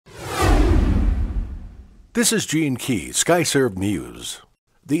This is Gene Key, Skyserve News.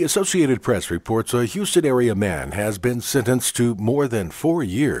 The Associated Press reports a Houston area man has been sentenced to more than 4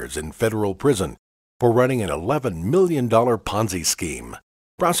 years in federal prison for running an $11 million Ponzi scheme.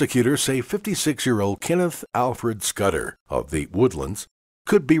 Prosecutors say 56-year-old Kenneth Alfred Scudder of the Woodlands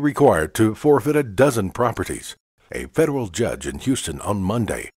could be required to forfeit a dozen properties. A federal judge in Houston on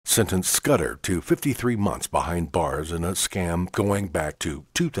Monday sentenced Scudder to 53 months behind bars in a scam going back to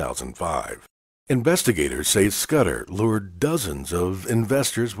 2005. Investigators say Scudder lured dozens of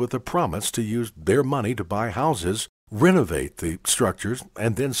investors with a promise to use their money to buy houses, renovate the structures,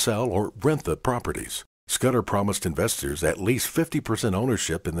 and then sell or rent the properties. Scudder promised investors at least 50%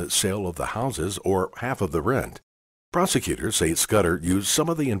 ownership in the sale of the houses or half of the rent. Prosecutors say Scudder used some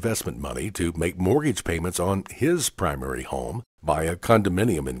of the investment money to make mortgage payments on his primary home, buy a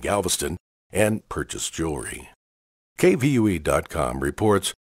condominium in Galveston, and purchase jewelry. KVUE.com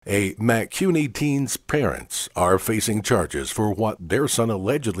reports a McCuney teen's parents are facing charges for what their son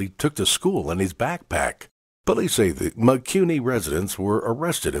allegedly took to school in his backpack. Police say the McCuney residents were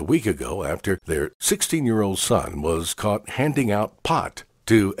arrested a week ago after their 16-year-old son was caught handing out pot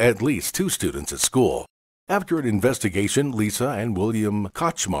to at least 2 students at school. After an investigation, Lisa and William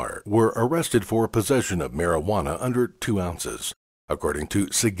Kochmar were arrested for possession of marijuana under 2 ounces. According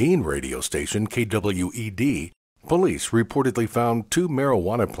to Seguin radio station KWED, police reportedly found 2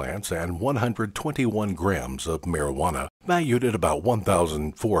 marijuana plants and 121 grams of marijuana, valued at about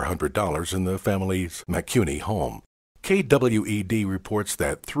 $1,400 in the family's McCuney home. KWED reports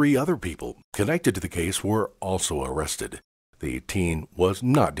that 3 other people connected to the case were also arrested. The teen was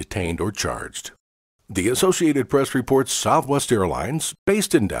not detained or charged. The Associated Press reports Southwest Airlines,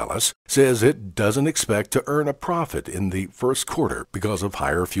 based in Dallas, says it doesn't expect to earn a profit in the first quarter because of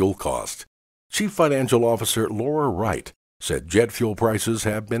higher fuel costs. Chief Financial Officer Laura Wright said jet fuel prices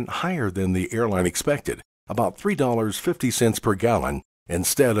have been higher than the airline expected, about $3.50 per gallon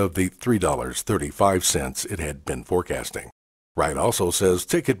instead of the $3.35 it had been forecasting. Wright also says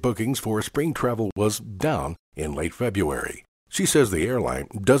ticket bookings for spring travel was down in late February. She says the airline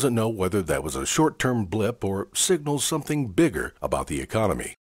doesn't know whether that was a short-term blip or signals something bigger about the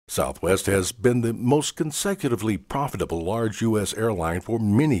economy. Southwest has been the most consecutively profitable large U.S. airline for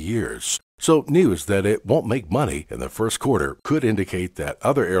many years, so news that it won't make money in the first quarter could indicate that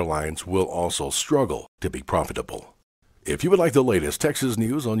other airlines will also struggle to be profitable. If you would like the latest Texas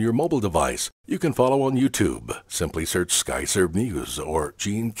news on your mobile device, you can follow on YouTube. Simply search Skyserve News or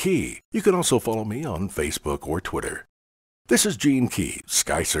Gene Key. You can also follow me on Facebook or Twitter. This is Gene Key,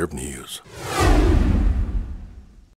 Skyserve News.